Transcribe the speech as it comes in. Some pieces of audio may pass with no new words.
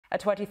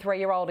A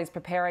 23-year-old is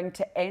preparing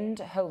to end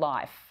her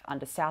life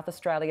under South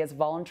Australia's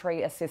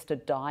voluntary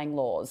assisted dying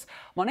laws.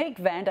 Monique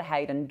van der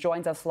Hayden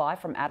joins us live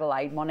from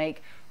Adelaide.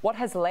 Monique, what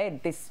has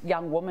led this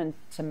young woman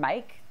to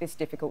make this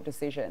difficult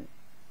decision?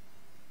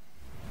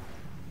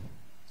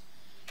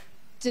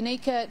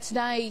 Danica,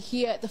 today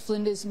here at the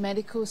Flinders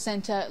Medical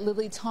Centre,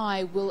 Lily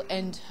Tai will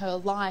end her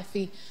life.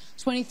 The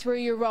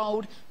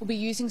 23-year-old will be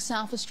using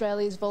South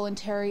Australia's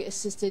voluntary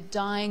assisted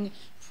dying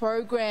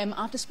program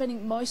after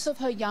spending most of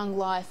her young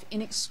life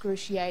in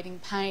excruciating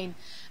pain.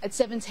 At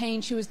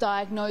 17, she was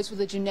diagnosed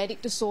with a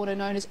genetic disorder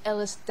known as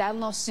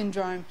Ehlers-Danlos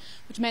Syndrome,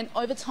 which meant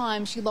over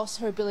time she lost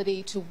her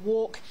ability to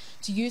walk,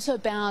 to use her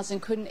bowels,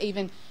 and couldn't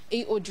even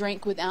eat or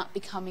drink without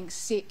becoming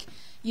sick.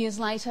 Years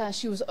later,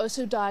 she was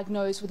also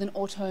diagnosed with an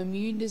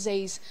autoimmune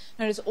disease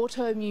known as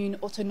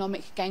autoimmune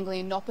autonomic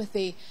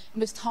ganglionopathy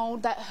and was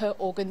told that her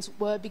organs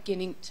were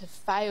beginning to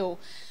fail.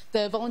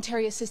 The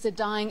Voluntary Assisted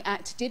Dying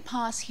Act did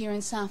pass here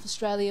in South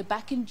Australia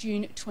back in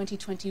June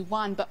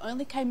 2021, but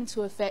only came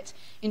into effect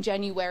in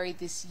January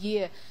this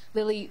year.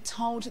 Lily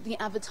told the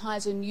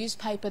Advertiser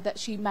newspaper that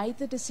she made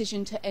the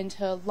decision to end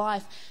her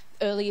life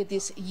earlier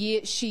this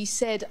year. She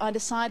said, "I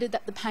decided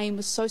that the pain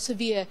was so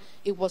severe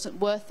it wasn't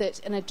worth it,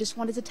 and I just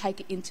wanted to take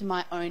it into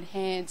my own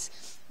hands."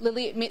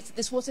 Lily admits that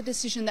this was a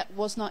decision that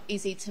was not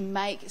easy to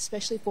make,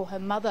 especially for her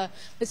mother,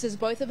 but says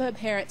both of her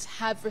parents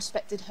have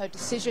respected her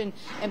decision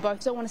and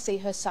both don't want to see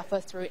her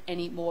suffer through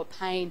any more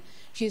pain.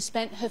 She has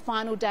spent her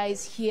final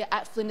days here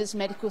at Flinders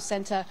Medical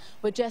Centre,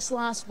 where just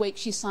last week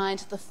she signed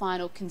the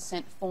final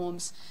consent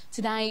forms.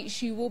 Today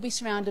she will be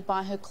surrounded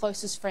by her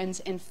closest friends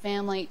and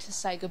family to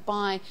say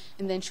goodbye,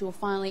 and then she will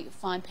finally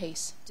find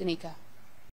peace. Danica.